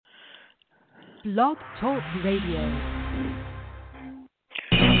Blog Talk Radio.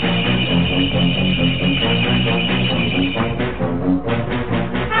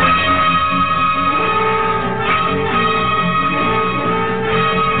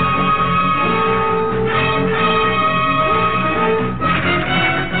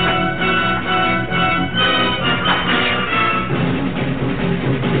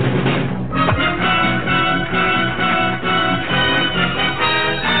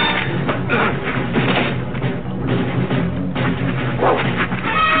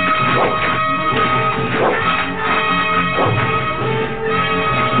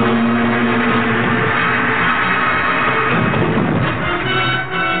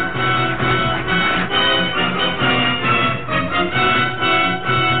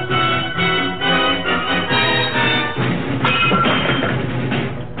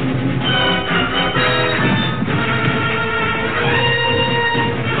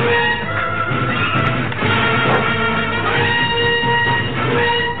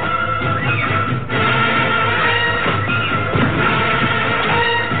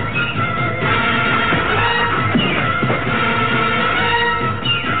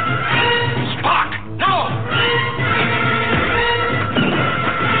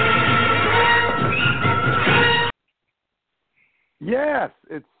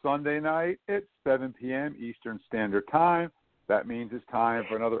 Sunday night at 7 p.m. Eastern Standard Time. That means it's time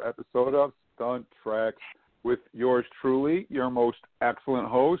for another episode of Stunt Tracks with yours truly, your most excellent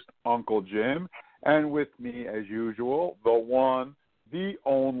host, Uncle Jim, and with me, as usual, the one, the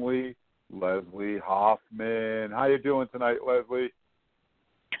only, Leslie Hoffman. How you doing tonight, Leslie?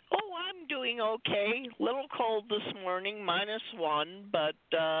 Oh, I'm doing okay. Little cold this morning, -1, but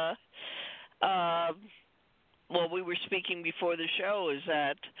well, we were speaking before the show, is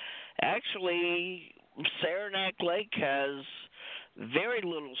that actually Saranac Lake has very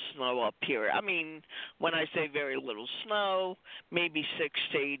little snow up here. I mean, when I say very little snow, maybe 6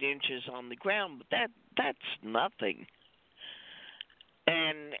 to 8 inches on the ground, but that's nothing.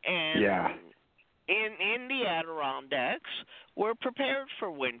 And yeah. In the Adirondacks, we're prepared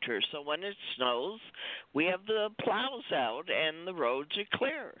for winter. So when it snows, we have the plows out and the roads are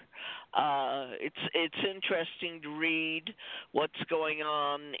clear. It's interesting to read what's going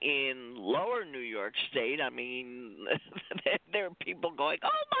on in lower New York State. I mean, there are people going,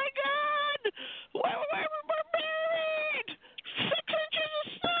 "Oh my God, we're buried! 6 inches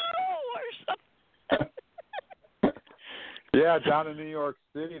of snow or something." Yeah, down in New York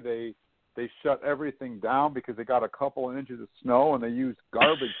City, they shut everything down because they got a couple of inches of snow, and they used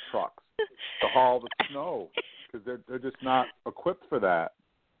garbage trucks to haul the snow because they're just not equipped for that,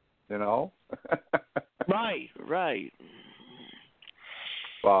 you know? Right.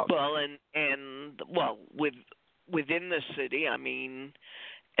 Well, within the city, I mean,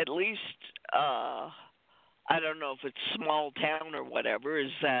 at least I don't know if it's small town or whatever,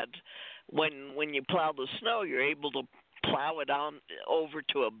 is that when you plow the snow, you're able to plow it on over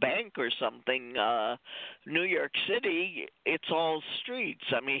to a bank or something. New York City, it's all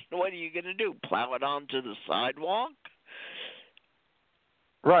streets. I mean, what are you going to do? Plow it onto the sidewalk?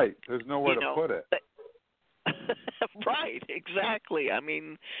 Right. There's nowhere to put it. Right, exactly. I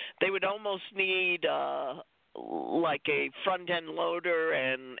mean, they would almost need like a front-end loader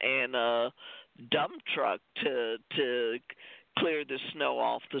and a dump truck to clear the snow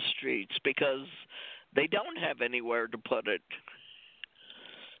off the streets because they don't have anywhere to put it.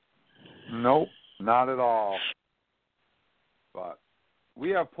 Nope, not at all. But we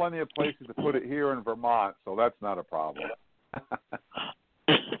have plenty of places to put it here in Vermont, so that's not a problem.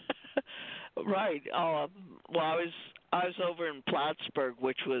 Right. Well, I was over in Plattsburgh,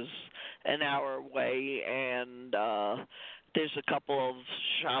 which was an hour away, and there's a couple of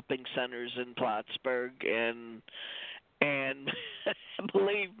shopping centers in Plattsburgh, and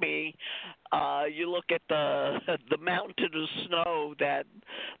believe me, you look at the mountain of snow that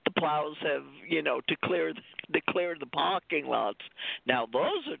the plows have, to clear the parking lots. Now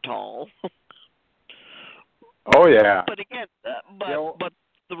those are tall. Oh yeah. But again, but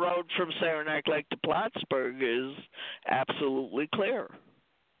the road from Saranac Lake to Plattsburgh is absolutely clear.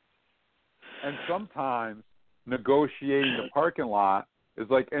 And sometimes negotiating the parking lot is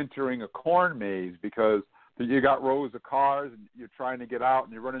like entering a corn maze because you got rows of cars and you're trying to get out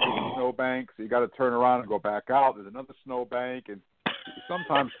and you run into a snowbank, so you got to turn around and go back out. There's another snowbank, and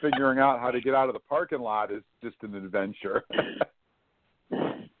sometimes figuring out how to get out of the parking lot is just an adventure.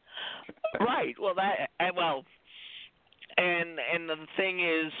 Right. Well, and the thing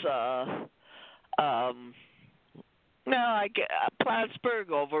is, no, I get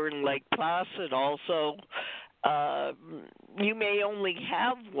Plattsburgh over in Lake Placid also. You may only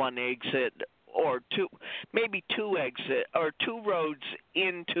have one exit or maybe two roads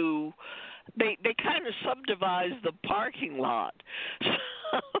into. They kind of subdivide the parking lot.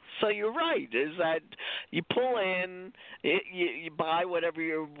 So you're right. Is that you pull in, you buy whatever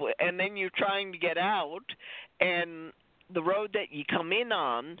and then you're trying to get out, and the road that you come in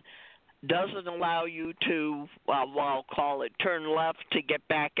on doesn't allow you to, well, I'll call it turn left to get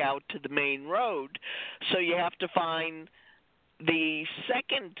back out to the main road. So you have to find the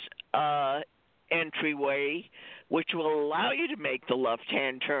second entryway, which will allow you to make the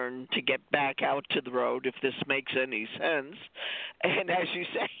left-hand turn to get back out to the road, if this makes any sense. And as you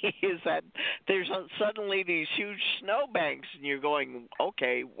say, is that there's suddenly these huge snowbanks, and you're going,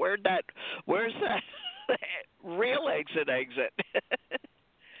 okay, where's that real exit?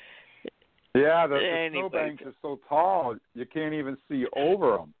 Yeah, the snowbanks are so tall, you can't even see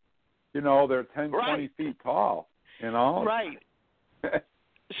over them. You know, they're 10, 20 feet tall, you know? Right.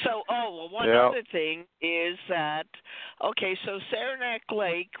 So, one other thing is that, okay, so Saranac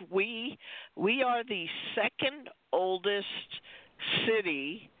Lake, we are the second oldest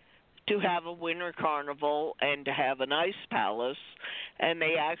city to have a winter carnival and to have an ice palace, and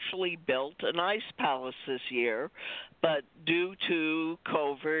they actually built an ice palace this year, but due to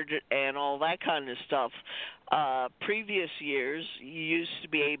COVID and all that kind of stuff, previous years you used to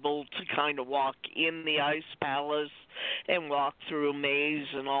be able to kind of walk in the ice palace and walk through a maze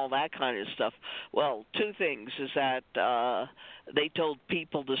and all that kind of stuff. Well, two things is that they told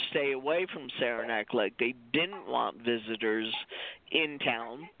people to stay away from Saranac Lake. They didn't want visitors in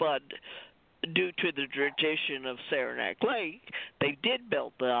town, but due to the tradition of Saranac Lake, they did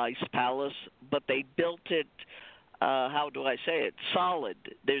build the ice palace, but they built it, how do I say it, solid.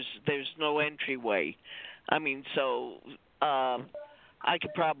 There's no entryway. I mean, so I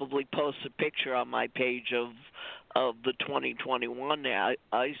could probably post a picture on my page of the 2021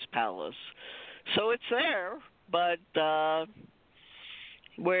 Ice Palace. So it's there, but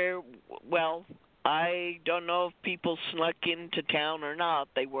I don't know if people snuck into town or not.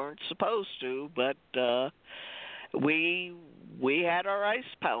 They weren't supposed to, but we had our Ice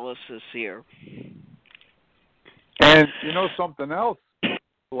Palace this year. And you know something else,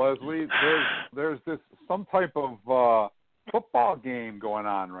 Leslie? There's some type of football game going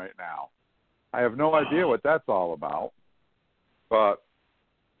on right now. I have no idea what that's all about, but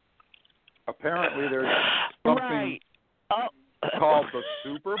apparently there's something called the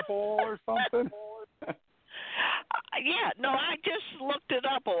Super Bowl or something. Yeah, no, I just looked it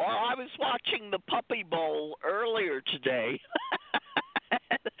up. I was watching the Puppy Bowl earlier today.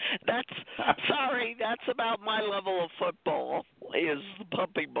 That's about my level of football, is the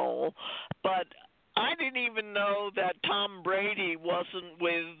Puppy Bowl. But I didn't even know that Tom Brady wasn't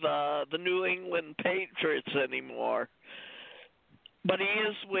with the New England Patriots anymore. But he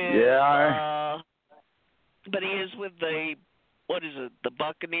is with but he is with the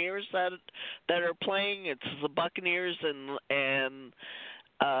Buccaneers that are playing. It's the Buccaneers and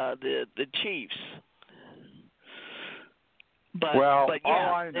the Chiefs. But yeah,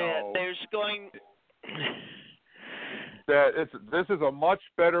 all I know there's going that this is a much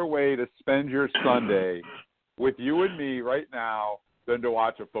better way to spend your Sunday with you and me right now than to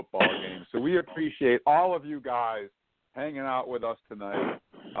watch a football game. So we appreciate all of you guys hanging out with us tonight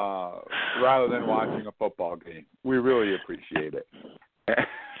rather than watching a football game. We really appreciate it.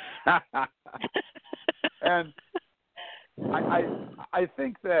 And I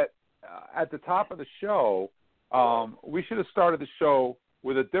think that at the top of the show, we should have started the show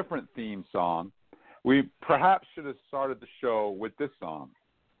with a different theme song. We perhaps should have started the show with this song.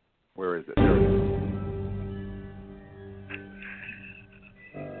 Where is it? There it is.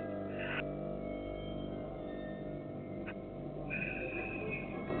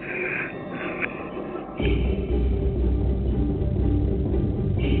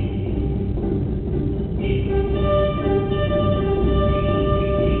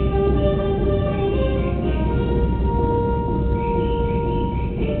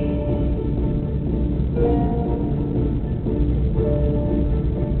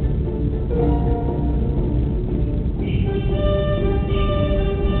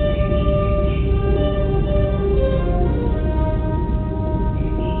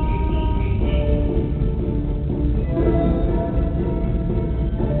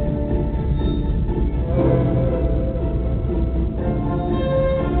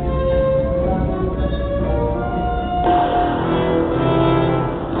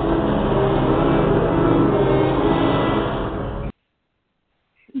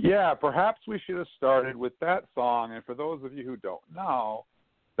 Yeah, perhaps we should have started with that song. And for those of you who don't know,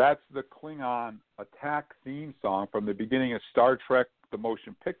 that's the Klingon attack theme song from the beginning of Star Trek: The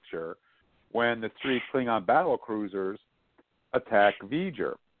Motion Picture, when the 3 Klingon battle cruisers attack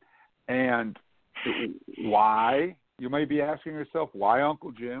V'ger. And why, you may be asking yourself, why,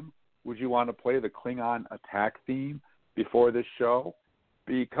 Uncle Jim, would you want to play the Klingon attack theme before this show?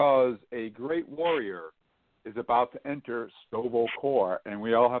 Because a great warrior is about to enter Stovo Core, and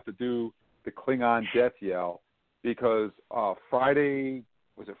we all have to do the Klingon death yell, because Friday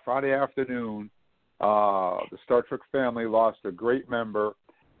afternoon, the Star Trek family lost a great member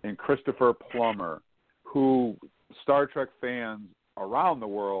in Christopher Plummer, who Star Trek fans around the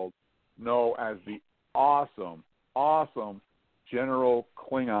world know as the awesome General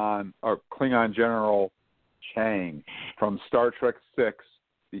Klingon General Chang from Star Trek VI,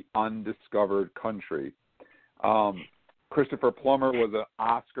 The Undiscovered Country. Christopher Plummer was an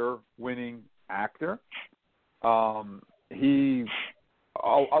Oscar-winning actor. A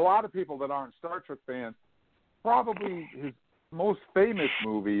lot of people that aren't Star Trek fans, probably his most famous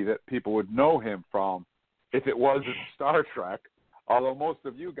movie that people would know him from, if it wasn't Star Trek, although most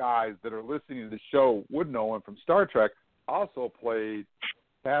of you guys that are listening to the show would know him from Star Trek, also played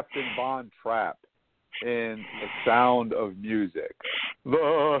Captain Von Trapp in The Sound of Music.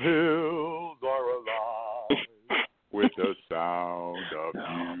 The hills are alive with the sound of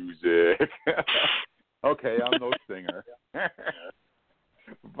music. Okay, I'm no singer.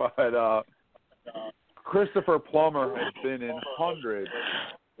 But Christopher Plummer has been in hundreds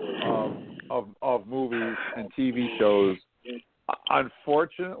of movies and TV shows.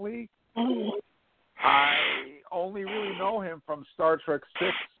 Unfortunately, I only really know him from Star Trek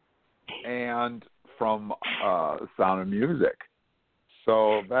VI and from Sound of Music.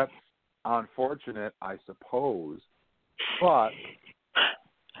 So that's unfortunate, I suppose. But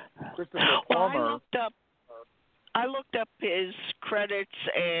Christopher Plummer... I looked up his credits,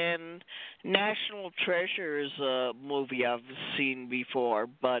 and National Treasure is a movie I've seen before,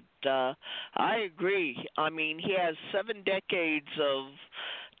 but I agree. I mean, he has 7 decades of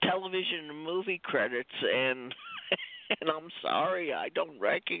television and movie credits, and and I'm sorry, I don't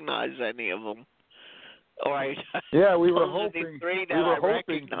recognize any of them. All right. Yeah, we were hoping.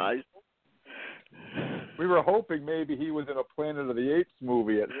 We were hoping maybe he was in a Planet of the Apes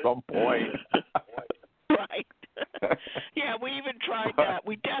movie at some point. Right. Yeah, we even tried that.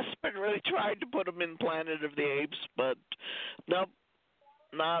 We desperately tried to put him in Planet of the Apes, but nope,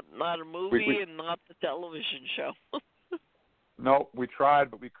 not a movie and not the television show. Nope, we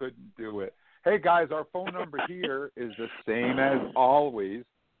tried, but we couldn't do it. Hey, guys, our phone number here is the same as always,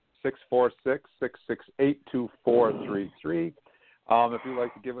 646-668-2433. If you'd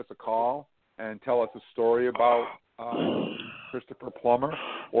like to give us a call and tell us a story about Christopher Plummer,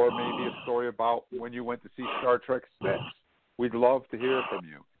 or maybe a story about when you went to see Star Trek VI, we'd love to hear from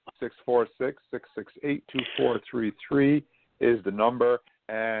you. 646-668-2433 is the number,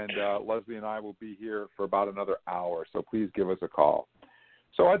 and Leslie and I will be here for about another hour, so please give us a call.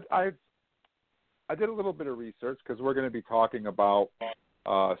 So I did a little bit of research, because we're going to be talking about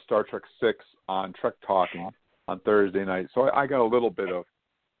Star Trek VI on Trek Talking on Thursday night, so I got a little bit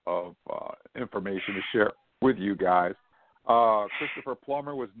of information to share with you guys. Christopher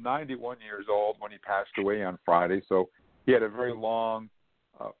Plummer was 91 years old when he passed away on Friday, so he had a very long,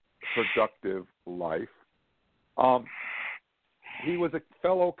 productive life. He was a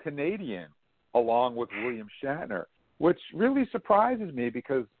fellow Canadian along with William Shatner, which really surprises me,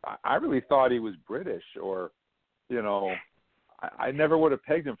 because I really thought he was British, or, you know, I never would have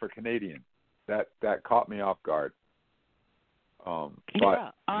pegged him for Canadian. That caught me off guard.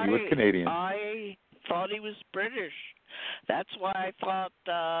 But he was Canadian. I thought he was British. That's why I thought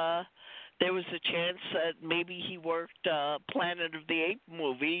there was a chance that maybe he worked Planet of the Apes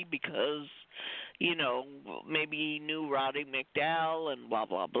movie, because, you know, maybe he knew Roddy McDowall and blah,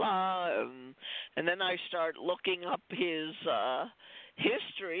 blah, blah. And then I start looking up his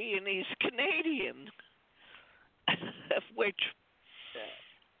history, and he's Canadian, which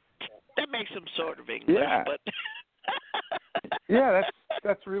that makes him sort of English. Yeah. But yeah,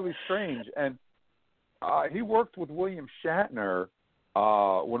 that's really strange. And he worked with William Shatner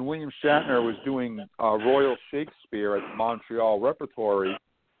when William Shatner was doing Royal Shakespeare at the Montreal Repertory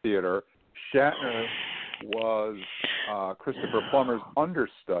Theater. Shatner was Christopher Plummer's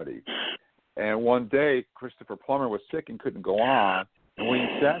understudy. And one day, Christopher Plummer was sick and couldn't go on, and William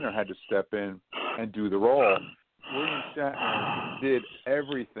Shatner had to step in and do the role. William Shatner did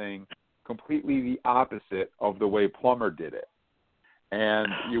everything completely the opposite of the way Plummer did it. And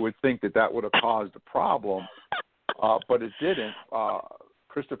you would think that would have caused a problem, but it didn't.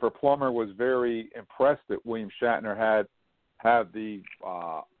 Christopher Plummer was very impressed that William Shatner had the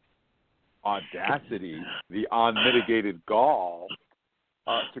audacity, the unmitigated gall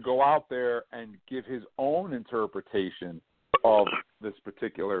to go out there and give his own interpretation of this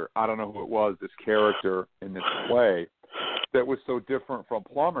particular, I don't know who it was, this character in this play that was so different from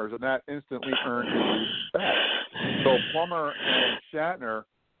Plummer's, and that instantly earned his respect. So Plummer and Shatner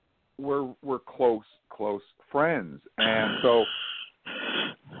were close friends, and so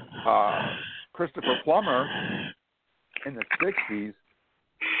Christopher Plummer in the 60s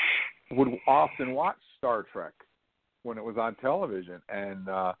would often watch Star Trek when it was on television, and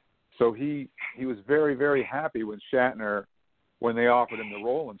so he was very, very happy when they offered him the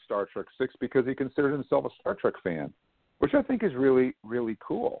role in Star Trek 6 because he considered himself a Star Trek fan, which I think is really, really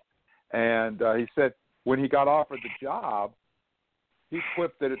cool. And he said when he got offered the job, he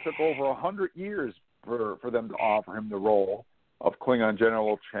quipped that it took over 100 years for them to offer him the role of Klingon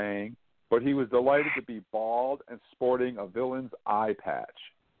General Chang, but he was delighted to be bald and sporting a villain's eye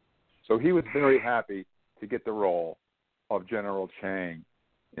patch. So he was very happy to get the role of General Chang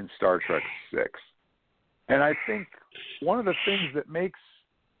in Star Trek 6. And I think one of the things that makes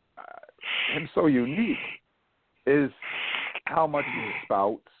him so unique is how much he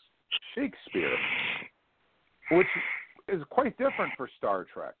spouts Shakespeare, which is quite different for Star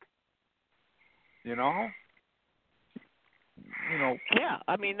Trek. You know? Yeah,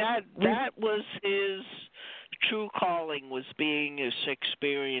 I mean that was his true calling, was being a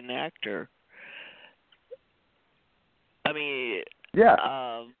Shakespearean actor. I mean,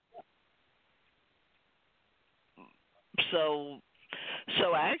 yeah. So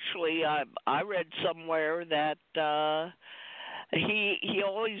actually, I read somewhere that he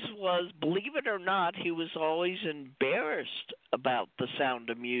always was, believe it or not, he was always embarrassed about The Sound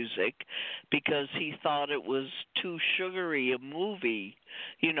of Music because he thought it was too sugary a movie.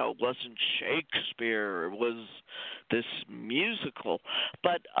 It wasn't Shakespeare, it was this musical.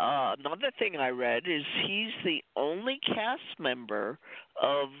 But another thing I read is he's the only cast member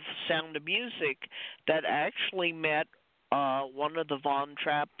of Sound of Music that actually met one of the Von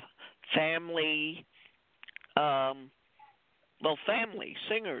Trapp family family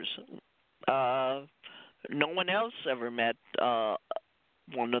singers. No one else ever met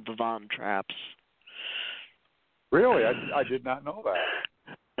one of the Von Trapps. Really? I did not know that.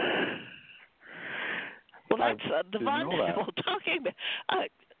 Well, that's the Von Trapp we're talking about.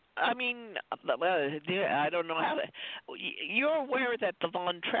 I mean, I don't know how to. You're aware that the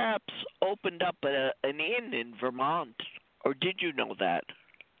Von Trapps opened up an inn in Vermont, or did you know that?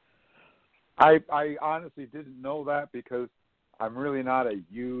 I honestly didn't know that because I'm really not a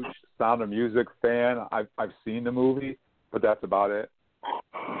huge Sound of Music fan. I've seen the movie, but that's about it.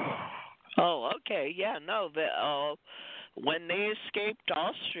 Oh, okay. Yeah, no. When they escaped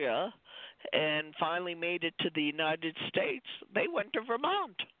Austria and finally made it to the United States, they went to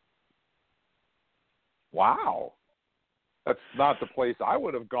Vermont. Wow. That's not the place I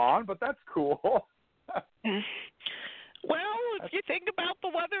would have gone, but that's cool. Well, if you think about the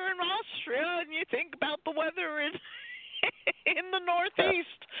weather in Austria and you think about the weather in the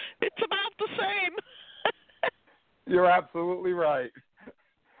Northeast, it's about the same. You're absolutely right.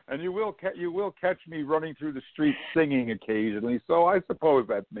 And you will catch me running through the streets singing occasionally, so I suppose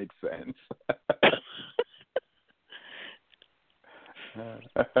that makes sense.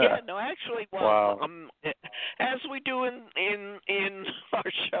 Yeah, no, actually, wow. As we do in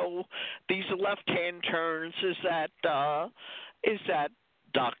our show, these left-hand turns is that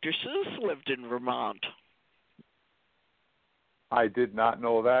Dr. Seuss lived in Vermont. I did not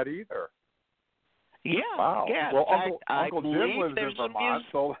know that either. Yeah. Wow. Yeah. Well, in fact, Uncle Jim lives in Vermont,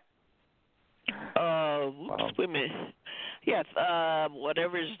 so. Wait a minute. Yes,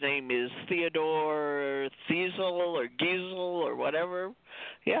 whatever his name is, Theodore Thiesel or Giesel or whatever.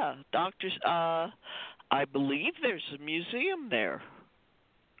 Yeah, doctors. I believe there's a museum there.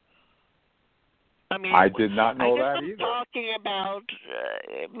 I mean, I did not know that either. I'm talking about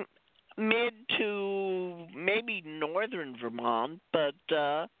mid to maybe northern Vermont, but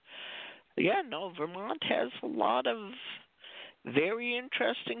yeah, no, Vermont has a lot of very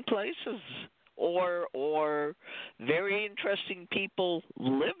interesting places. Or very interesting people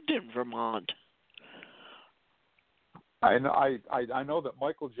lived in Vermont. I know that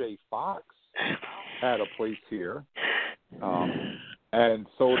Michael J. Fox had a place here, and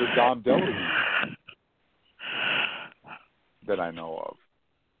so did Dom DeLuise, that I know of.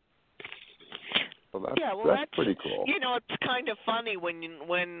 So that's pretty cool. It's kind of funny when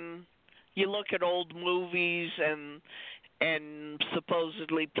you look at old movies and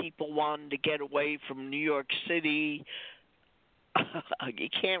supposedly people wanted to get away from New York City. You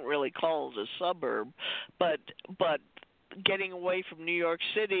can't really call it a suburb, but getting away from New York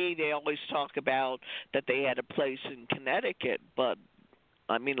City, they always talk about that they had a place in Connecticut, but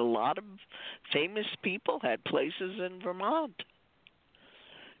I mean, a lot of famous people had places in Vermont.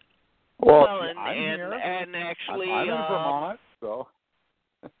 Well, and I'm here. and actually, I'm in Vermont, so.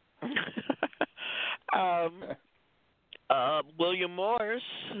 William Morris,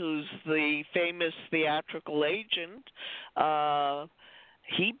 who's the famous theatrical agent,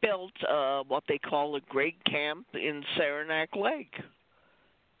 he built what they call a great camp in Saranac Lake.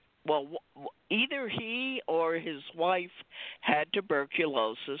 Well, either he or his wife had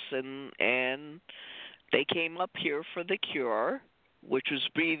tuberculosis, and they came up here for the cure, which was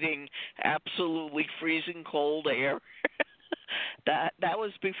breathing absolutely freezing cold air. that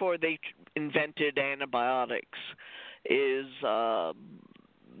was before they invented antibiotics.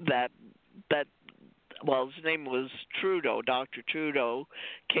 Well, his name was Trudeau. Dr. Trudeau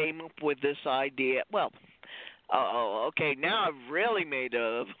came up with this idea. Well, okay, now I've really made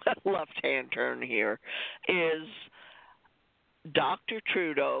a left-hand turn here. Dr.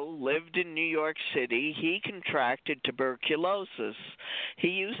 Trudeau lived in New York City. He contracted tuberculosis. He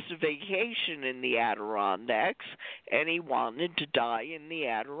used to vacation in the Adirondacks, and he wanted to die in the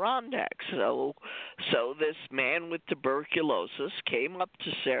Adirondacks. So this man with tuberculosis came up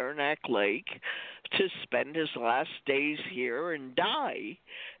to Saranac Lake to spend his last days here and die.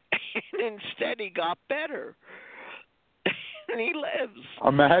 And instead he got better. And he lives.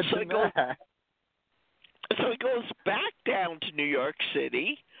 Imagine that. So he goes back down to New York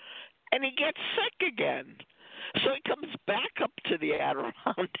City, and he gets sick again. So he comes back up to the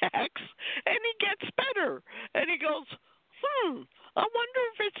Adirondacks, and he gets better. And he goes, I wonder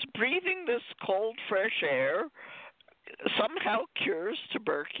if it's breathing this cold, fresh air somehow cures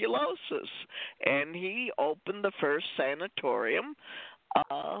tuberculosis. And he opened the first sanatorium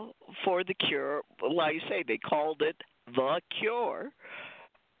for the cure. Like I say, they called it The Cure.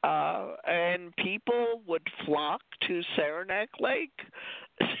 And people would flock to Saranac Lake.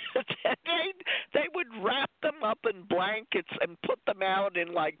 They would wrap them up in blankets and put them out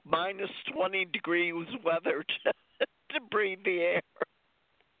in like minus 20 degrees weather to breathe the air.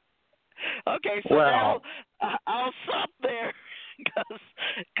 Okay, so now I'll stop there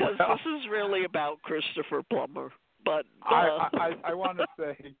because this is really about Christopher Plummer. But I want to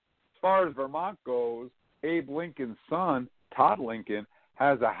say, as far as Vermont goes, Abe Lincoln's son, Todd Lincoln,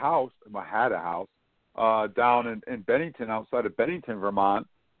 had a house down in Bennington, outside of Bennington, Vermont,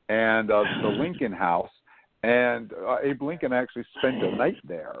 and the Lincoln House. And Abe Lincoln actually spent a night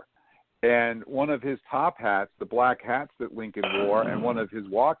there. And one of his top hats, the black hats that Lincoln wore, and one of his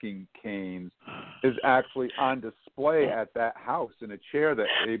walking canes is actually on display at that house in a chair that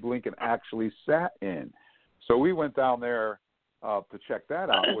Abe Lincoln actually sat in. So we went down there to check that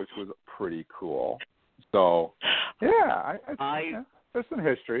out, which was pretty cool. So, yeah, there's some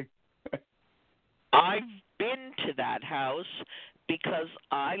history. I've been to that house because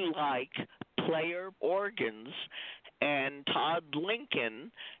I like player organs, and Todd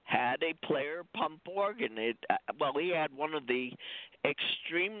Lincoln had a player pump organ. He had one of the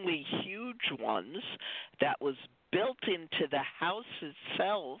extremely huge ones that was built into the house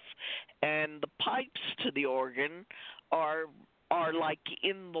itself, and the pipes to the organ are like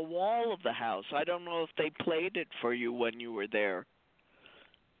in the wall of the house. I don't know if they played it for you when you were there.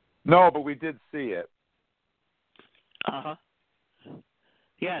 No, but we did see it. Uh-huh.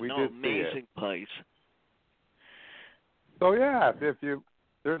 Yeah, amazing place. So yeah,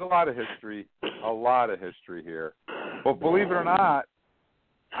 there's a lot of history here. But believe it or not,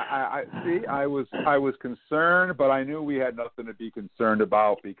 I was concerned, but I knew we had nothing to be concerned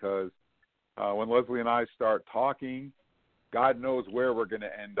about because when Leslie and I start talking, God knows where we're going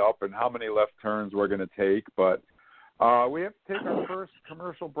to end up and how many left turns we're going to take. But we have to take our first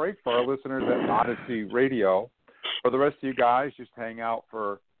commercial break for our listeners at Odyssey Radio. For the rest of you guys, just hang out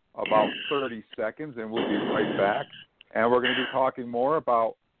for about 30 seconds, and we'll be right back. And we're going to be talking more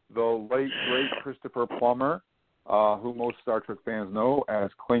about the late, great Christopher Plummer, who most Star Trek fans know as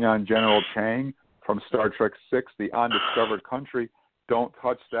Klingon General Chang from Star Trek VI, The Undiscovered Country. Don't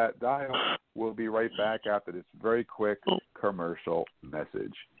touch that dial. We'll be right back after this very quick commercial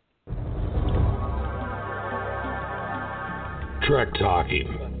message. Trek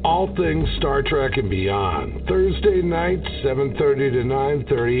Talking. All things Star Trek and beyond. Thursday nights, 7:30 to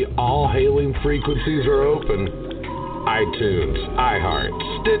 9:30. All hailing frequencies are open. iTunes, iHeart,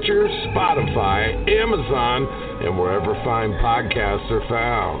 Stitcher, Spotify, Amazon, and wherever fine podcasts are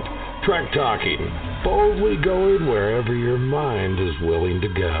found. Trek Talking. Boldly going wherever your mind is willing to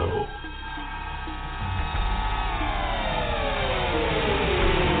go.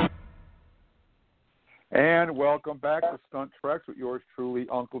 And welcome back to Stunt Treks with yours truly,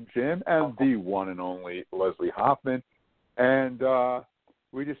 Uncle Jim, and the one and only Leslie Hoffman. And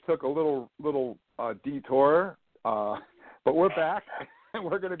we just took a little detour, but we're back, and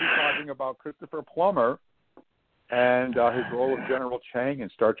we're going to be talking about Christopher Plummer and his role of General Chang in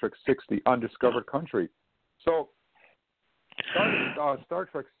Star Trek VI, The Undiscovered Country. So, Star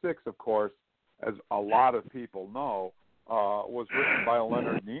Trek VI, of course, as a lot of people know, was written by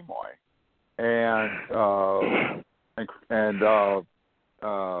Leonard Nimoy and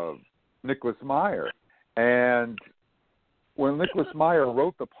Nicholas Meyer. And when Nicholas Meyer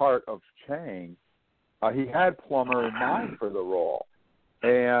wrote the part of Chang, he had Plummer in mind for the role.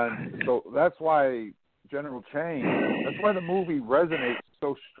 And so that's why General Chang, that's why the movie resonates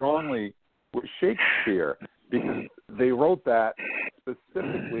so strongly with Shakespeare, because they wrote that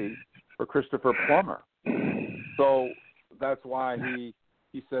specifically for Christopher Plummer. So that's why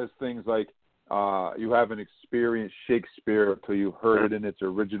he says things like, you haven't experienced Shakespeare until you've heard it in its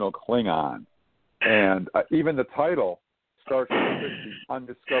original Klingon. And even the title, Star Trek VI, The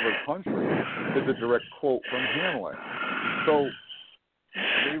Undiscovered Country, is a direct quote from Hamlet. So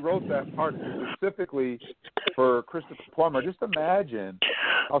they wrote that part specifically for Christopher Plummer. Just imagine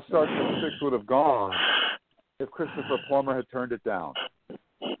how Star Trek VI would have gone if Christopher Plummer had turned it down.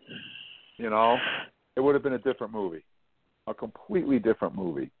 You know, it would have been a different movie, a completely different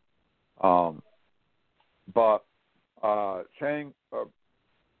movie. But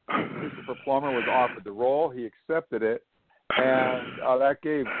Christopher Plummer was offered the role. He accepted it, and that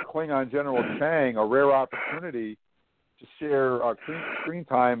gave Klingon General Chang a rare opportunity to share screen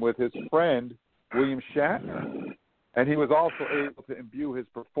time with his friend, William Shatner. And he was also able to imbue his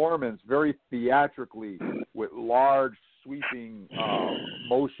performance very theatrically with large, sweeping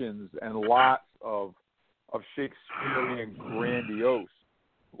motions and lots of Shakespearean grandiose,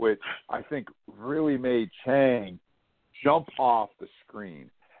 which I think really made Chang jump off the screen.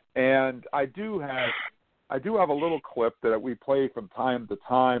 And I do have a little clip that we play from time to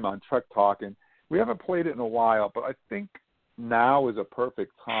time on Trek Talkin'. We haven't played it in a while, but I think now is a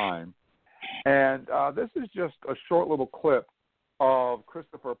perfect time. And this is just a short little clip of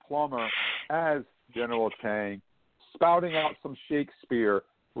Christopher Plummer as General Chang spouting out some Shakespeare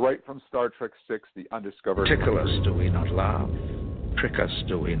right from Star Trek VI, The Undiscovered Country. Tickle us, do we not laugh? Trick us,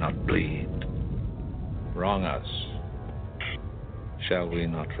 do we not bleed? Wrong us, shall we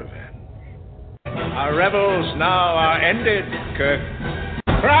not revenge? Our revels now are ended, Kirk.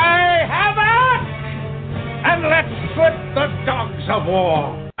 Cry havoc, and let's put the dogs of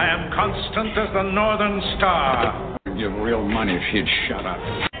war. I am constant as the northern star. I'd give real money if you'd shut up.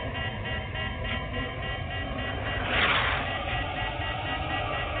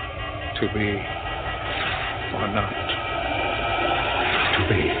 To be or not to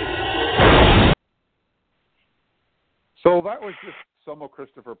be. So that was just some of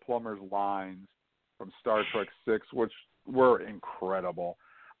Christopher Plummer's lines from Star Trek VI, which were incredible.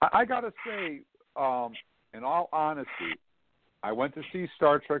 I got to say, in all honesty, I went to see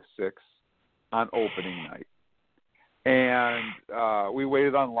Star Trek VI on opening night. And we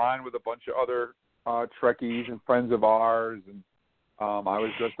waited online with a bunch of other Trekkies and friends of ours. And I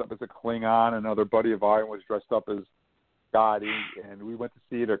was dressed up as a Klingon. Another buddy of ours was dressed up as Scotty. And we went to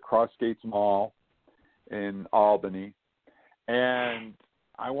see it at Crossgates Mall in Albany. And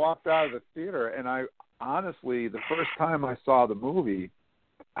I walked out of the theater, and I honestly, the first time I saw the movie,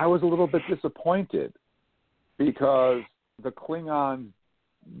 I was a little bit disappointed because the Klingons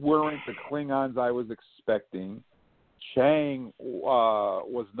weren't the Klingons I was expecting. Chang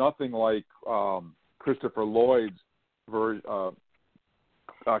was nothing like Christopher Lloyd's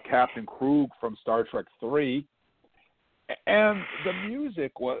Captain Krug from Star Trek III. And the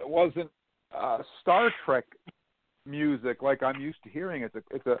music wasn't Star Trek music like I'm used to hearing.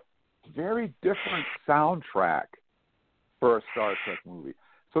 It's a very different soundtrack for a Star Trek movie.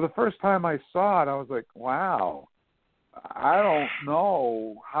 So the first time I saw it, I was like, wow, I don't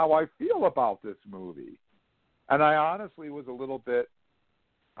know how I feel about this movie. And I honestly was a little bit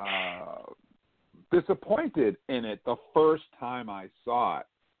disappointed in it the first time I saw it.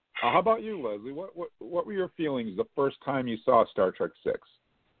 How about you, Leslie? What were your feelings the first time you saw Star Trek VI?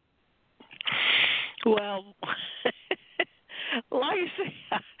 Well, like I say,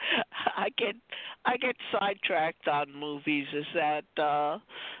 I get sidetracked on movies. Is that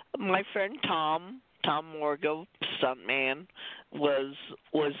my friend Tom Morga, stuntman, was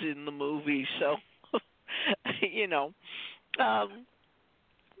in the movie, so you know, I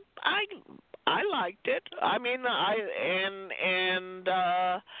liked it. I mean,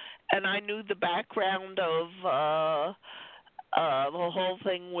 and I knew the background of the whole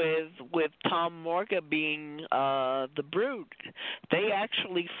thing with Tom Morga being the Brood. They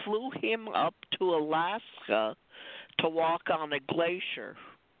actually flew him up to Alaska to walk on a glacier.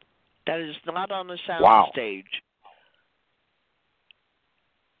 That is not on a sound Wow. stage.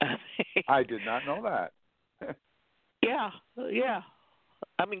 I did not know that. Yeah.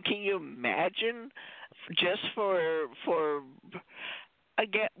 I mean, can you imagine just for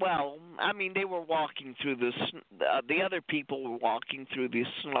again? Well, I mean, they were walking through the other people were walking through the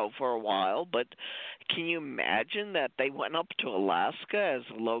snow for a while, but can you imagine that they went up to Alaska as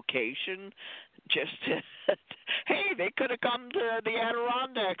a location just to? Hey, they could have come to the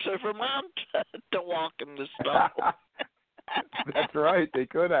Adirondacks or Vermont to walk in the snow. That's right, they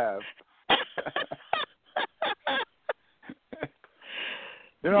could have.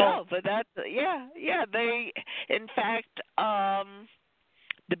 No, but that, yeah. They, in fact,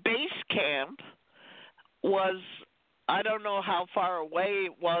 the base camp was, I don't know how far away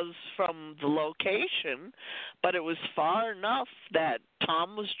it was from the location, but it was far enough that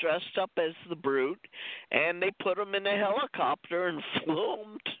Tom was dressed up as the Brute, and they put him in a helicopter and flew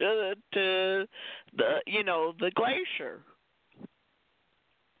him to the glacier.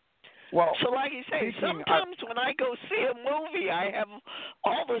 Well, so like you say, sometimes when I go see a movie, I have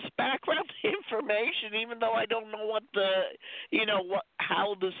all this background information, even though I don't know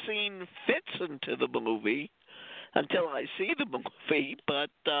how the scene fits into the movie until I see the movie. But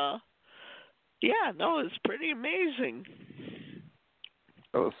it's pretty amazing.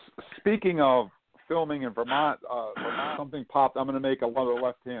 Speaking of filming in Vermont, something popped. I'm going to make another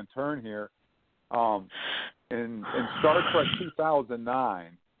left-hand turn here. In Star Trek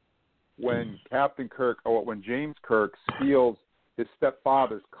 2009. When when James Kirk steals his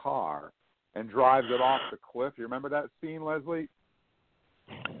stepfather's car and drives it off the cliff. You remember that scene, Leslie?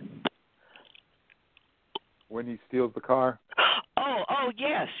 When he steals the car? Oh,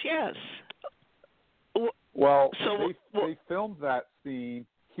 yes. Well, they filmed that scene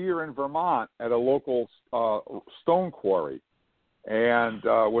here in Vermont at a local stone quarry. And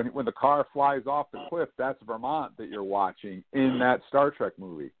when the car flies off the cliff, that's Vermont that you're watching in that Star Trek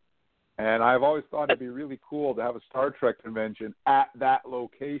movie. And I've always thought it'd be really cool to have a Star Trek convention at that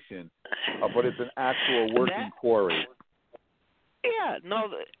location, but it's an actual working quarry. Yeah, no,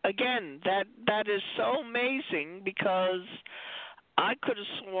 again, that is so amazing because I could have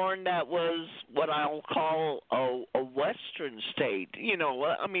sworn that was what I'll call a Western state.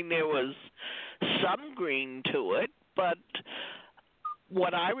 I mean, there was some green to it, but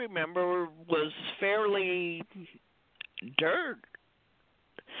what I remember was fairly dirt.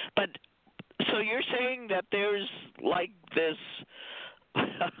 But so you're saying that there's like this,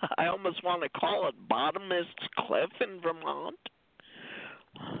 I almost want to call it bottomless cliff in Vermont?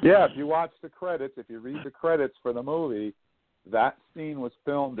 Yeah, if you watch the credits, if you read the credits for the movie, that scene was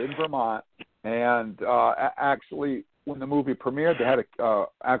filmed in Vermont. And actually, when the movie premiered, they had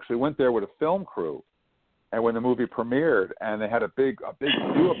actually went there with a film crew. And when the movie premiered, and they had a big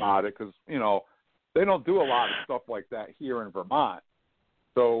to-do about it because, they don't do a lot of stuff like that here in Vermont.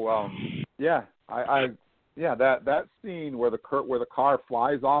 So that scene where the car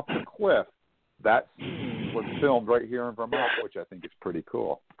flies off the cliff, that scene was filmed right here in Vermont, which I think is pretty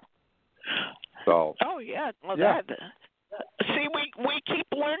cool. So. Oh yeah, well, yeah. See, we keep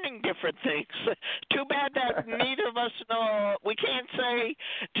learning different things. Too bad that neither of us know. We can't say,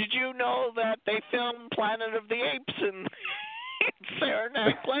 did you know that they filmed Planet of the Apes in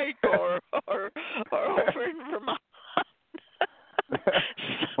Saranac Lake or over in Vermont?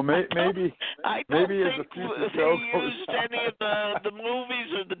 Well, maybe I don't maybe think as a future they show used any of the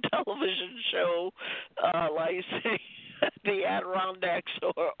movies or the television show, like say, the Adirondacks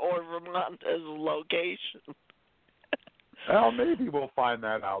or Vermont as a location. Well, maybe we'll find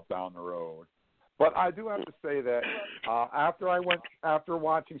that out down the road. But I do have to say that after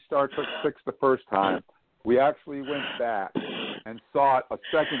watching Star Trek 6 the first time, we actually went back and saw it a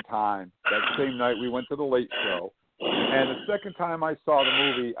second time. That same night we went to the late show. And the second time I saw the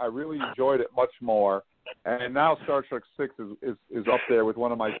movie, I really enjoyed it much more. And now Star Trek 6 is up there with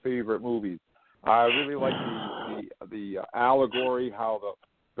one of my favorite movies. I really like the allegory, how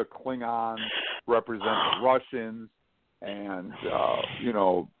the Klingons represent the Russians, and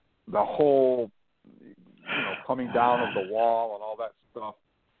the whole coming down of the wall and all that stuff.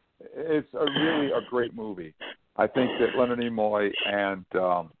 It's really a great movie. I think that Leonard Nimoy and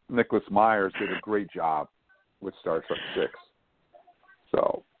Nicholas Myers did a great job with Star Trek 6.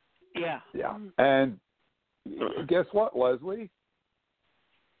 So, yeah. And guess what, Leslie?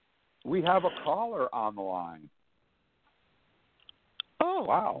 We have a caller on the line. Oh.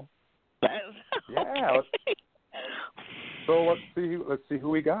 Wow. Yeah. Okay. So let's see who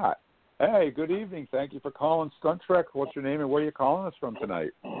we got. Hey, good evening. Thank you for calling Stunt Trek. What's your name and where are you calling us from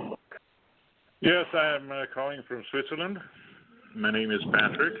tonight? Yes, I'm calling from Switzerland. My name is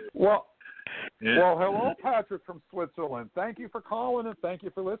Patrick. Well, Yeah. well, hello, Patrick from Switzerland. Thank you for calling and thank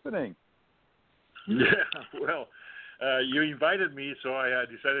you for listening. Yeah, well, you invited me, so I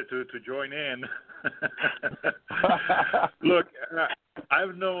decided to join in. Look,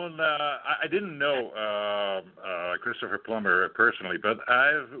 I've known, I didn't know Christopher Plummer personally, but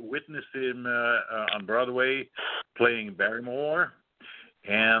I've witnessed him on Broadway playing Barrymore,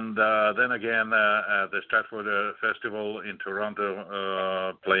 and then again at the Stratford Festival in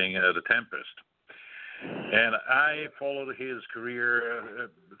Toronto playing The Tempest. And I followed his career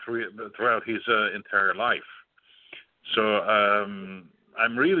throughout his entire life. So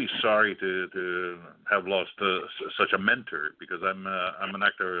I'm really sorry to have lost such a mentor, because I'm an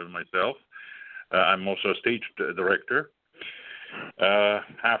actor myself. I'm also a stage director,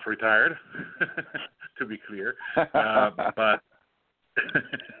 half retired, to be clear.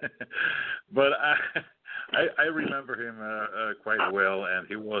 But I remember him quite well, and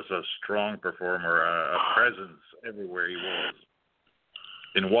he was a strong performer, a presence everywhere he was,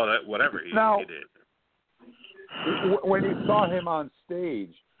 in whatever he did. When you saw him on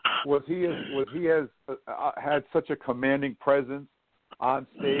stage, was he had such a commanding presence on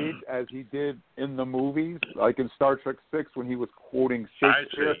stage as he did in the movies, like in Star Trek VI when he was quoting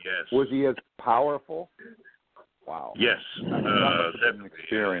Shakespeare? I'd say yes. Was he as powerful? Wow. Yes, definitely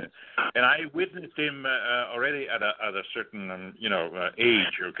experience. And I witnessed him already at a certain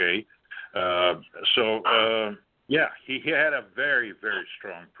age. Okay, yeah, he had a very, very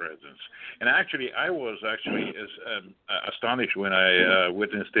strong presence. And actually, I was astonished when I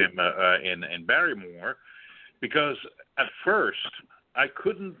witnessed him in Barrymore, because at first I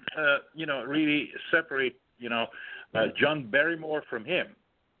couldn't really separate John Barrymore from him.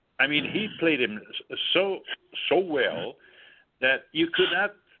 I mean, he played him so well that you could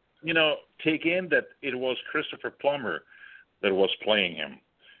not, take in that it was Christopher Plummer that was playing him.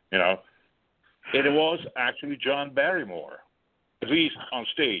 It was actually John Barrymore, at least on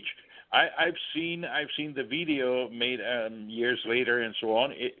stage. I've seen the video made years later and so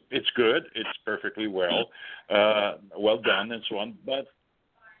on. It's good. It's perfectly well done and so on. But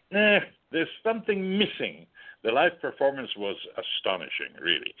there's something missing. The live performance was astonishing,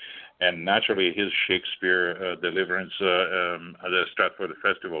 really. And naturally, his Shakespeare deliverance at the Stratford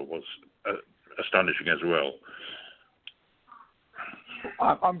Festival was astonishing as well.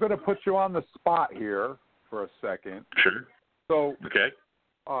 I'm going to put you on the spot here for a second. Sure. So, okay.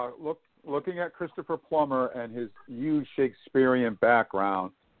 Looking at Christopher Plummer and his huge Shakespearean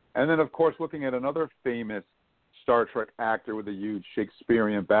background, and then, of course, looking at another famous Star Trek actor with a huge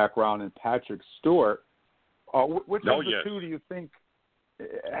Shakespearean background, and Patrick Stewart, which of the two do you think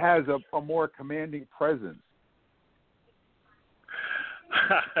has a more commanding presence?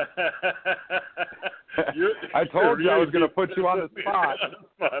 I told you I was going to put you on the spot.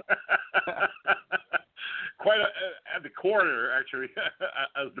 Quite at the corner, actually,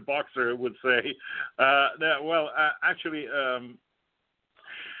 as the boxer would say.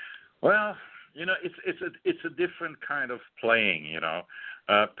 It's a different kind of playing,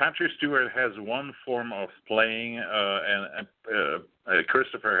 Patrick Stewart has one form of playing, and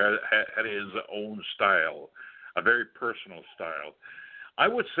Christopher had his own style, a very personal style. I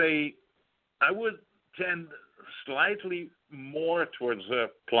would say I would tend slightly more towards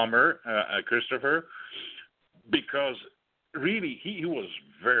Plummer, Christopher, because really he was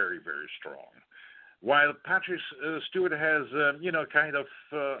very, very strong. While Patrick Stewart has, kind of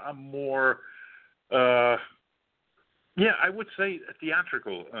a more, I would say a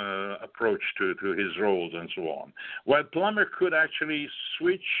theatrical approach to his roles and so on. While Plummer could actually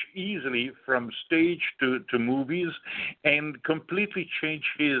switch easily from stage to movies and completely change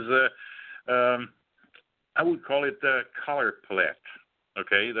his, I would call it the color palette,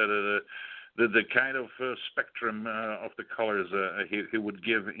 okay? The kind of spectrum of the colors he would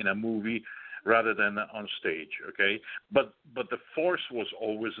give in a movie rather than on stage, okay? But the force was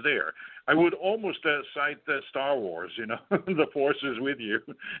always there. I would almost cite Star Wars, the force is with you.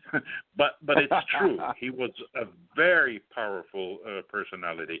 but it's true. He was a very powerful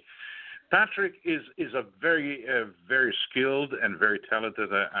personality. Patrick is a very, very skilled and very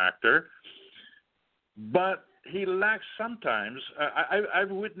talented actor, but he lacks sometimes. I've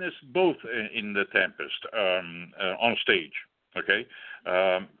witnessed both in The Tempest on stage, okay?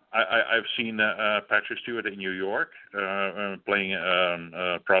 I've seen Patrick Stewart in New York playing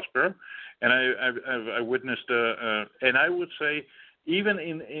Prospero, and I witnessed, and I would say even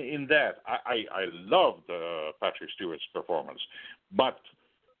in that, I loved Patrick Stewart's performance, but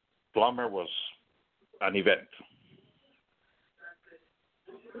Plummer was an event.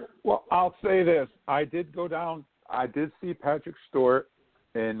 Well, I'll say this. I did see Patrick Stewart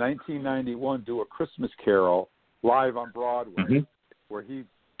in 1991 do A Christmas Carol live on Broadway, where he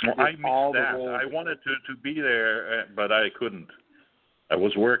did I missed all that. the roles. I wanted to be there, but I couldn't. I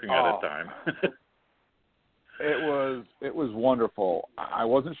was working at the time. It was wonderful. I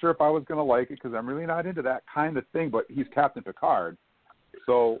wasn't sure if I was going to like it because I'm really not into that kind of thing, but he's Captain Picard.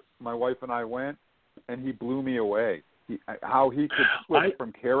 So my wife and I went, and he blew me away. How he could switch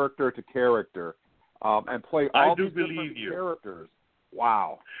from character to character and play all these different characters.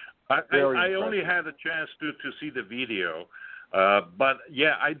 Wow. I only had a chance to see the video. But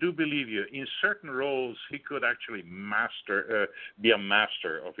yeah, I do believe you. In certain roles, he could actually be a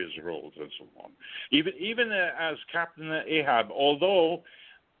master of his roles and so on. Even as Captain Ahab, although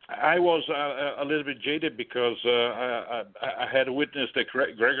I was a little bit jaded because I had witnessed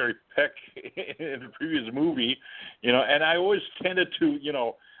Gregory Peck in the previous movie, and I always tended to,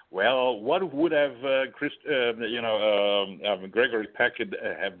 well, what would have Gregory Peck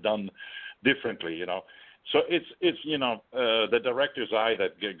have done differently, So it's the director's eye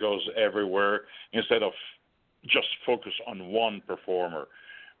that goes everywhere instead of just focus on one performer.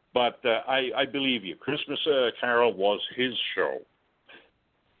 But I believe you. Christmas Carol was his show.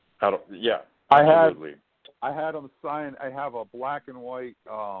 Absolutely. I had him sign. I have a black and white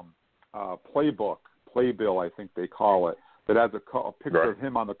playbill, I think they call it, that has a picture of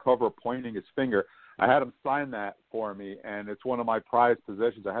him on the cover pointing his finger. I had him sign that for me, and it's one of my prized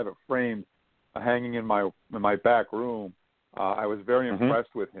possessions. I have it framed, hanging in my back room. I was very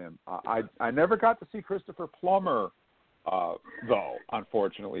impressed with him. I never got to see Christopher Plummer, though,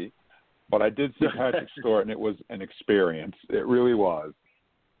 unfortunately, but I did see Patrick Stewart, and it was an experience. It really was.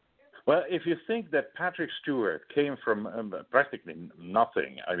 Well, if you think that Patrick Stewart came from practically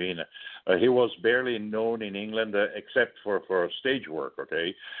nothing, I mean, he was barely known in England except for stage work,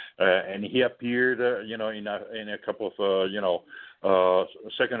 okay, and he appeared, in a couple of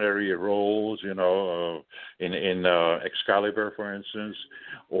secondary roles, in Excalibur, for instance,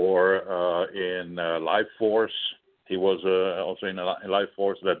 or in Life Force. He was also in Life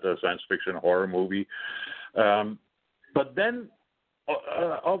Force, that science fiction horror movie. But then,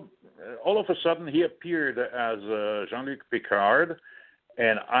 all of a sudden, he appeared as Jean-Luc Picard,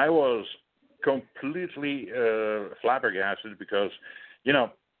 and I was completely flabbergasted because,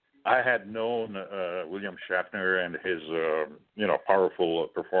 I had known William Shatner and his, powerful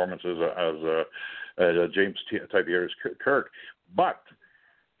performances as James Tiberius Kirk, but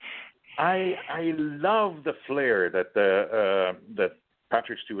I love the flair that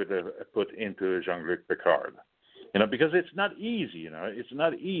Patrick Stewart put into Jean-Luc Picard. Because it's not easy. It's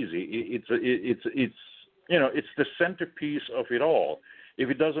not easy. It's the centerpiece of it all. If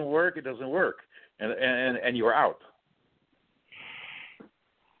it doesn't work, it doesn't work, and you're out.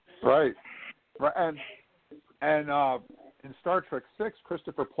 Right. And in Star Trek VI,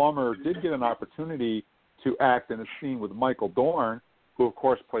 Christopher Plummer did get an opportunity to act in a scene with Michael Dorn, who of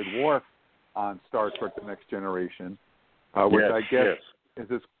course played Worf on Star Trek: The Next Generation, which I guess is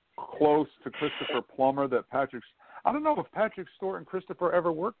as close to Christopher Plummer that Patrick. I don't know if Patrick Stewart and Christopher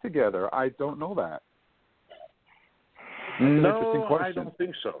ever worked together. I don't know that. No, I don't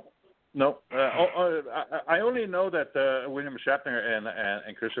think so. No, I only know that William Shatner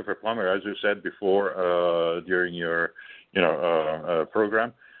and Christopher Plummer, as you said before during your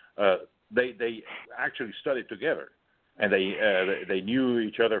program, they actually studied together. And they knew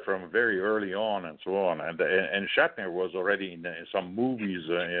each other from very early on and so on. And Shatner was already in some movies,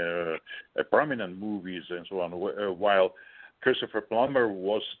 prominent movies and so on, while Christopher Plummer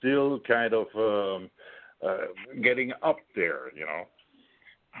was still kind of getting up there,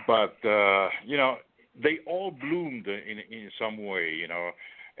 But, they all bloomed in some way,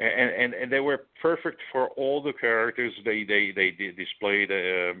 And they were perfect for all the characters they displayed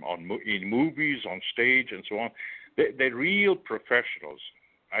in movies, on stage, and so on. They're real professionals.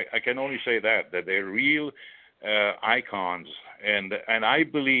 I can only say that they're real icons, and I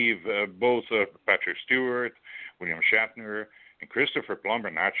believe both Patrick Stewart, William Shatner, and Christopher Plummer,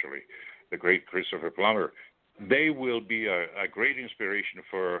 naturally, the great Christopher Plummer, they will be a great inspiration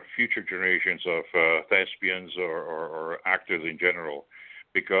for future generations of thespians or actors in general,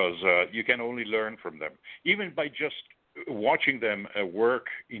 because you can only learn from them, even by just watching them work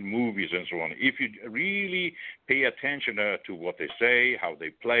in movies and so on. If you really pay attention to what they say, how they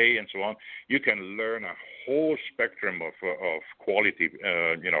play, and so on, you can learn a whole spectrum of quality,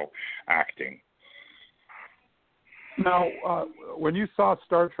 acting. Now, when you saw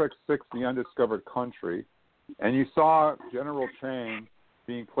Star Trek VI: The Undiscovered Country, and you saw General Chang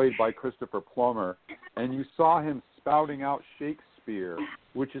being played by Christopher Plummer, and you saw him spouting out Shakespeare Shakespeare,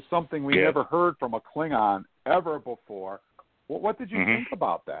 which is something we never heard from a Klingon ever before. What did you think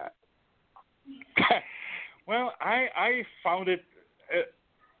about that? Well, I found it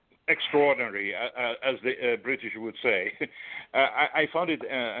extraordinary, as the British would say. I found it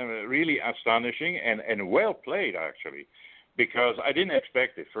really astonishing and well played, actually, because I didn't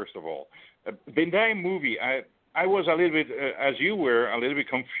expect it, first of all. The entire movie, I was a little bit, as you were, a little bit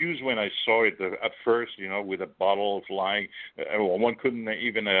confused when I saw it at first, with a bottle flying. One couldn't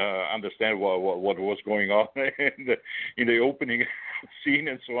even understand what was going on in the opening scene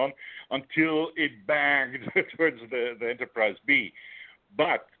and so on, until it banged towards the Enterprise B.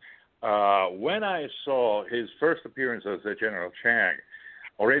 But when I saw his first appearance as the General Chang,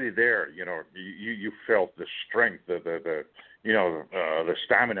 already there, you felt the strength, the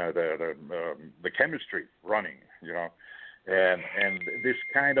stamina, the chemistry running, and this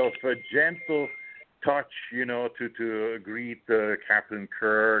kind of gentle touch, to greet Captain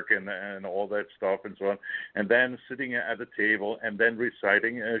Kirk and all that stuff and so on, and then sitting at the table and then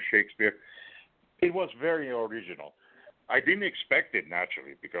reciting Shakespeare. It was very original. I didn't expect it,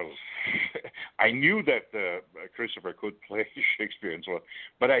 naturally, because I knew that Christopher could play Shakespeare and so on,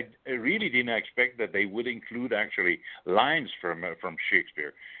 but I really didn't expect that they would include actually lines from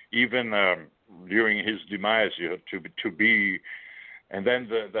Shakespeare, even during his demise, to be, and then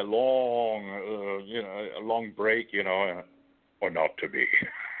the long break, or not to be.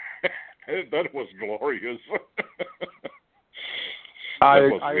 That was glorious. I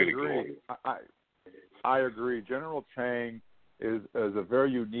really agree. I agree. General Chang is a very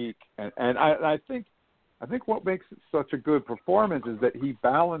unique, and I think what makes it such a good performance is that he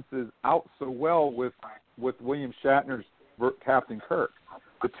balances out so well with William Shatner's Captain Kirk.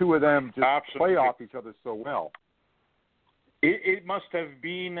 The two of them just play off each other so well. It must have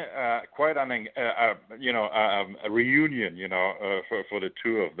been quite a reunion, for the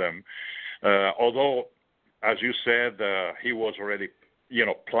two of them. Although, as you said, he was already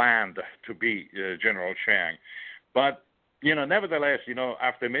planned to be General Chang. But, nevertheless,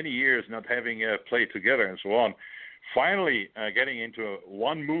 after many years not having played together and so on, finally getting into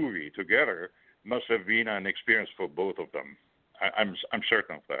one movie together must have been an experience for both of them. I'm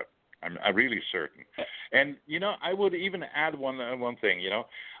certain of that. I'm really certain. And, I would even add one thing,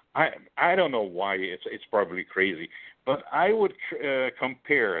 I don't know why, it's probably crazy, but I would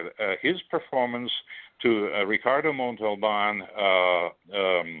compare his performance to Ricardo Montalban,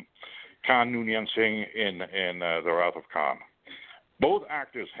 Khan Noonien Singh in The Wrath of Khan. Both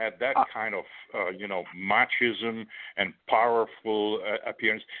actors had that kind of, machismo and powerful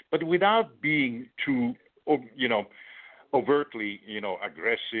appearance, but without being too, overtly,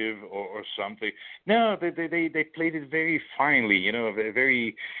 aggressive or something. No, they played it very finely,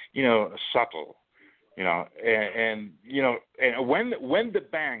 very, subtle, and when the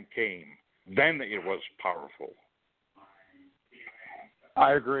bang came, then it was powerful.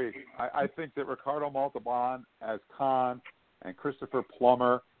 I agree. I think that Ricardo Montalban as Khan and Christopher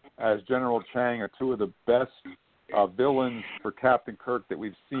Plummer as General Chang are two of the best villains for Captain Kirk that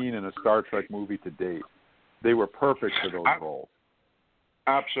we've seen in a Star Trek movie to date. They were perfect for those roles.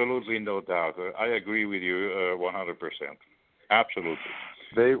 Absolutely, no doubt. I agree with you 100%. Absolutely.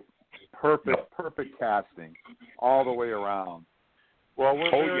 They perfect casting all the way around. Well, we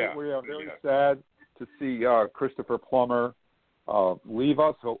are very sad to see Christopher Plummer leave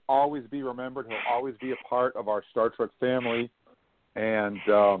us. He'll always be remembered. He'll always be a part of our Star Trek family, and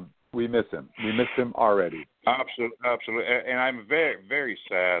we miss him. We miss him already. Absolutely. And I'm very, very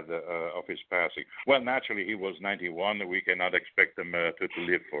sad of his passing. Well, naturally, he was 91. We cannot expect him to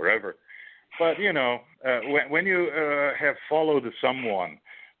live forever. But, when you have followed someone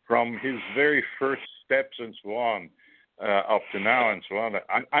from his very first steps and so on, up to now and so on.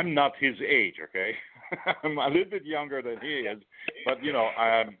 I'm not his age, okay? I'm a little bit younger than he is, but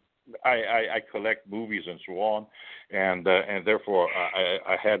I collect movies and so on, and therefore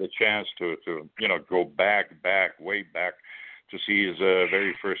I had a chance to go way back to see his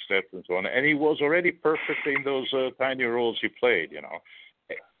very first steps and so on, and he was already perfect in those tiny roles he played.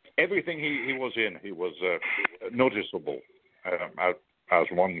 Everything he was in, he was noticeable, as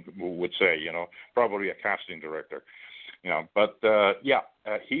one would say. Probably a casting director. But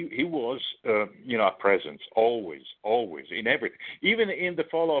he was, a presence always in everything. Even in the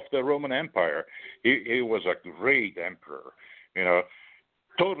fall of the Roman Empire, he was a great emperor.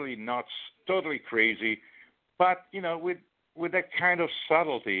 Totally nuts, totally crazy, but with that kind of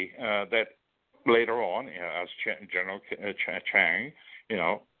subtlety that later on, as General Chang,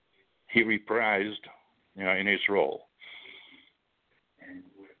 he reprised, in his role.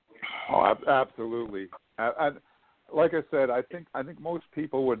 Oh, absolutely. like I said, I think most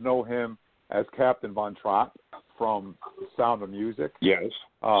people would know him as Captain Von Trapp from Sound of Music. Yes,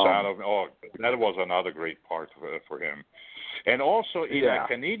 that was another great part for him. And also in a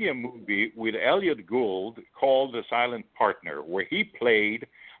Canadian movie with Elliot Gould called The Silent Partner, where he played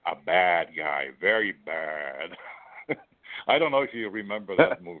a bad guy, very bad. I don't know if you remember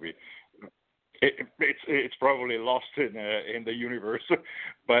that movie. It's probably lost in the universe,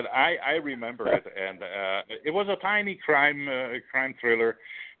 but I remember it, and it was a tiny crime thriller,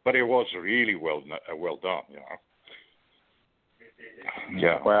 but it was really well done, you know.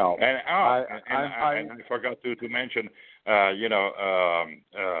 Yeah. Well, and I forgot to mention,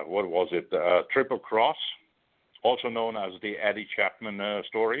 what was it? Triple Cross, also known as the Eddie Chapman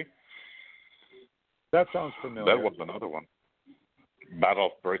story. That sounds familiar. That was another one. Battle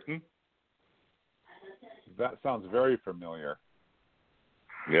of Britain. That sounds very familiar.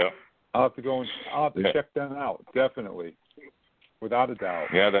 Yeah. I'll have to check them out, definitely, without a doubt.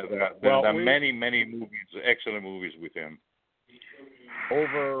 Yeah, there are many movies, excellent movies with him.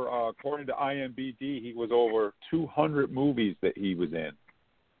 According to IMDb, he was over 200 movies that he was in.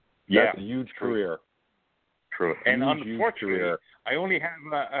 That's a huge career. True. And unfortunately, I only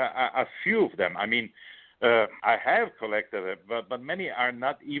have a few of them. I mean, I have collected it, but many are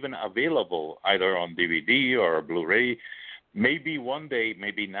not even available either on DVD or Blu-ray. Maybe one day,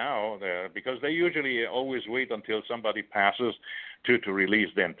 maybe now, because they usually always wait until somebody passes to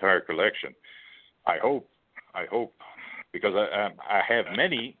release the entire collection. I hope, because I have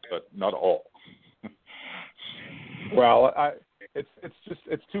many, but not all. Well,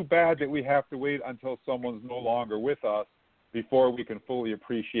 it's too bad that we have to wait until someone's no longer with us before we can fully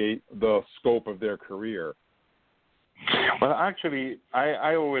appreciate the scope of their career. Well, actually,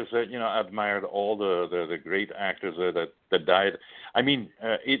 I always admired all the great actors that died. I mean,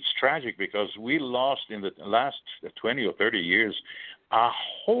 it's tragic because we lost in the last 20 or 30 years a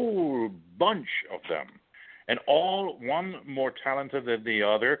whole bunch of them, and all one more talented than the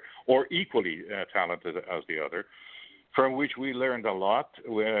other, or equally talented as the other, from which we learned a lot,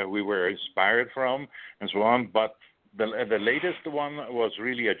 we were inspired from, and so on. But the latest one was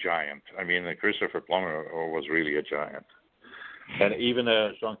really a giant. I mean, Christopher Plummer was really a giant, and even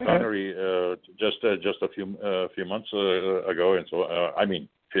Sean Connery just a few months ago, and so a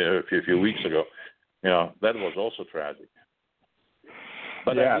few weeks ago. You know, that was also tragic.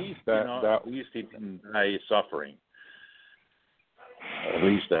 But at least he didn't die suffering. At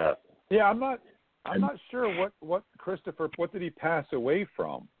least that. Yeah, I'm not sure what Christopher. What did he pass away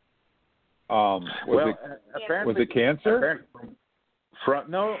from? Was it cancer?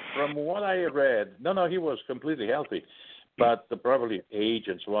 From what I read, no, he was completely healthy, but probably age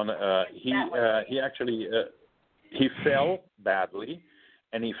and so on. He actually fell badly,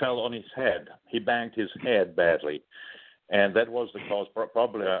 and he fell on his head. He banged his head badly, and that was the cause.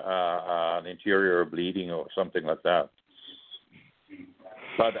 Probably an interior bleeding or something like that.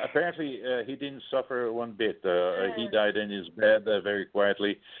 But apparently he didn't suffer one bit. He died in his bed very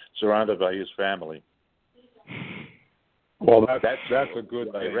quietly, surrounded by his family. Well, that's a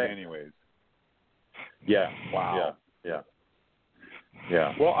good thing, anyways. Yeah. Wow. Yeah.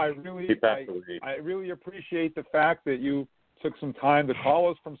 Well, I really appreciate the fact that you took some time to call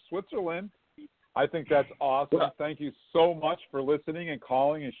us from Switzerland. I think that's awesome. Well, thank you so much for listening and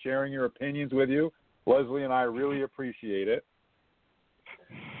calling and sharing your opinions with you. Leslie and I really appreciate it.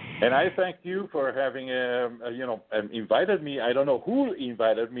 And I thank you for having, invited me. I don't know who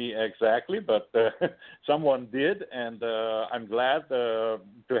invited me exactly, but someone did, and I'm glad to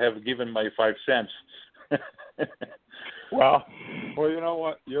have given my 5 cents. Well, you know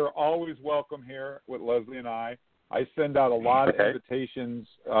what? You're always welcome here with Leslie and I. I send out a lot of invitations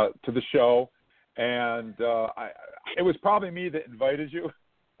to the show, and it was probably me that invited you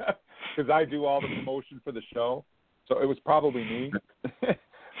because I do all the promotion for the show, so it was probably me.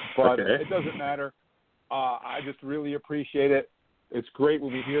 But it doesn't matter. I just really appreciate it. It's great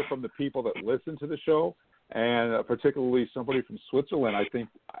when we hear from the people that listen to the show, and particularly somebody from Switzerland. I think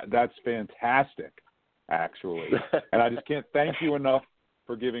that's fantastic, actually. And I just can't thank you enough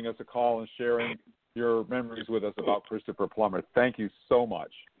for giving us a call and sharing your memories with us about Christopher Plummer. Thank you so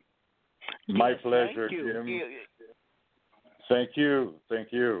much. My pleasure, Jim. Thank you.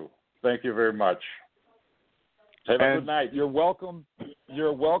 Thank you very much. Have a good night. You're welcome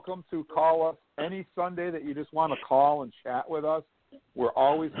to call us any Sunday that you just want to call and chat with us. We're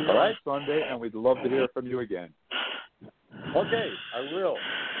always here on Sunday, and we'd love to hear from you again. Okay, I will.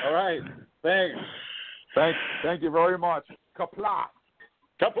 All right. Thanks. Thank you very much. QAPLA.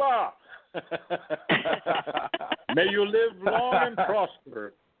 QAPLA. May you live long and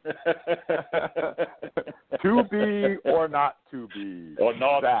prosper. To be or not to be? Or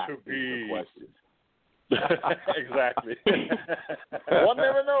not that to is be. The question. Exactly. One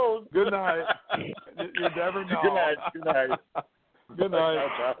never knows. Good night. You never know. Good night. Good night. Good night.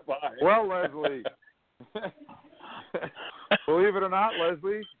 Bye. Well, Leslie, believe it or not,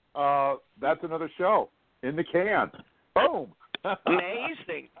 Leslie, that's another show in the can. Boom.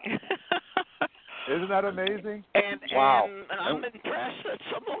 Amazing. Isn't that amazing? And wow. And I'm impressed that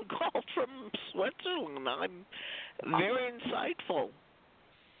someone called from Switzerland. I'm very insightful.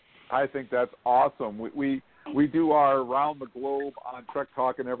 I think that's awesome. We do our Around the Globe on Trek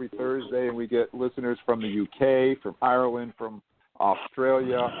Talking every Thursday, and we get listeners from the UK, from Ireland, from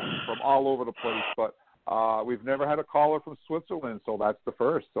Australia, from all over the place. But we've never had a caller from Switzerland, so that's the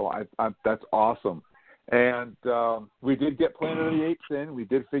first. So that's awesome. And we did get Planet of the Apes in. We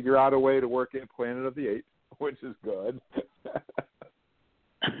did figure out a way to work in Planet of the Apes, which is good.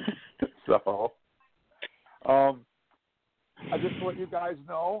 So I just want you guys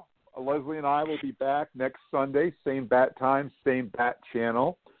know, Leslie and I will be back next Sunday, same bat time, same bat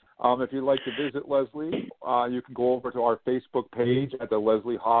channel. If you'd like to visit Leslie, you can go over to our Facebook page at the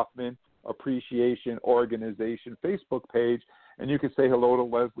Leslie Hoffman Appreciation Organization Facebook page, and you can say hello to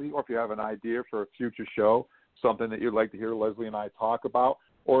Leslie, or if you have an idea for a future show, something that you'd like to hear Leslie and I talk about,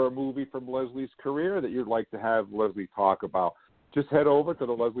 or a movie from Leslie's career that you'd like to have Leslie talk about, just head over to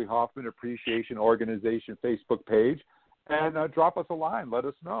the Leslie Hoffman Appreciation Organization Facebook page and drop us a line. Let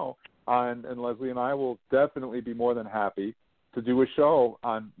us know. And Leslie and I will definitely be more than happy to do a show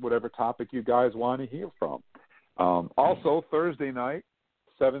on whatever topic you guys want to hear from. Also, Thursday night,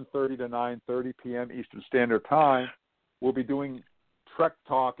 7:30 to 9:30 p.m. Eastern Standard Time, we'll be doing Trek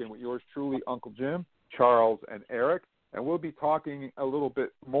Talking with yours truly, Uncle Jim, Charles, and Eric. And we'll be talking a little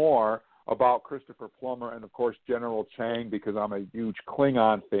bit more about Christopher Plummer and, of course, General Chang, because I'm a huge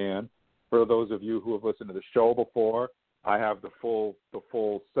Klingon fan. For those of you who have listened to the show before, I have the full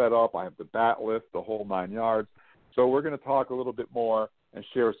setup. I have the bat lift, the whole 9 yards. So we're going to talk a little bit more and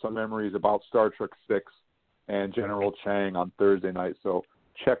share some memories about Star Trek VI and General Chang on Thursday night. So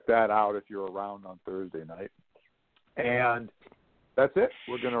check that out if you're around on Thursday night. And that's it.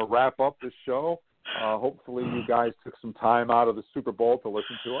 We're going to wrap up this show. Hopefully you guys took some time out of the Super Bowl to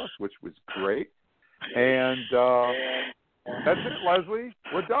listen to us, which was great. And that's it, Leslie.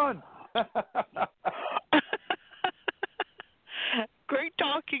 We're done. Great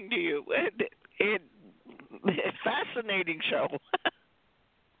talking to you. Fascinating show.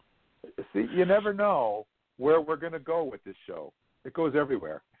 See, you never know where we're going to go with this show. It goes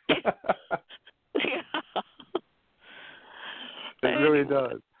everywhere. Yeah. It really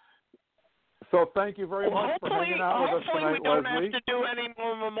does. So thank you very much for hanging out with us tonight, Hopefully we don't Leslie. have to do any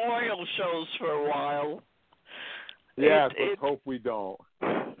more memorial shows for a while. Yes, let's hope we don't.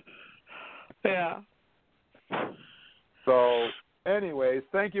 Yeah. So, anyways,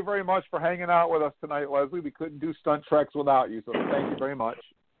 thank you very much for hanging out with us tonight, Leslie. We couldn't do Stunt Treks without you, so thank you very much.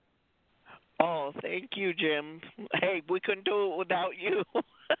 Oh, thank you, Jim. Hey, we couldn't do it without you.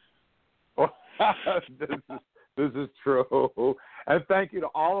 This is true. And thank you to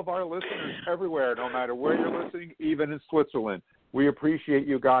all of our listeners everywhere, no matter where you're listening, even in Switzerland. We appreciate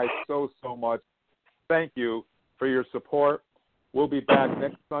you guys so much. Thank you for your support. We'll be back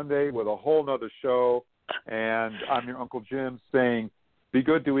next Sunday with a whole nother show. And I'm your Uncle Jim saying, be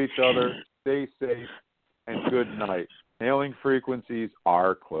good to each other, stay safe, and good night. Hailing frequencies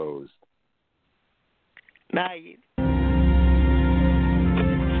are closed. Night.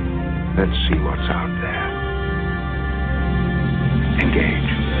 Let's see what's out there. Engage.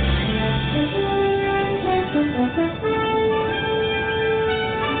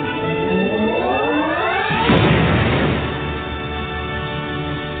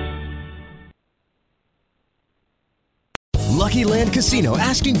 Lucky Land Casino,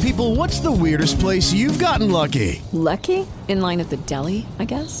 asking people, what's the weirdest place you've gotten lucky? Lucky? In line at the deli, I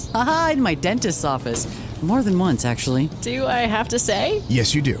guess? Aha, in my dentist's office. More than once, actually. Do I have to say?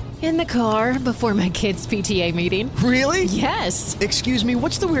 Yes, you do. In the car before my kids' PTA meeting. Really? Yes. Excuse me,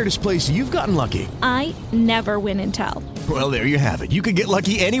 what's the weirdest place you've gotten lucky? I never win and tell. Well, there you have it. You can get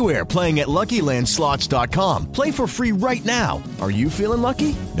lucky anywhere, playing at LuckyLandSlots.com. Play for free right now. Are you feeling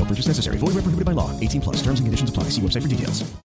lucky? No purchase necessary. Void where prohibited by law. 18+. Terms and conditions apply. See website for details.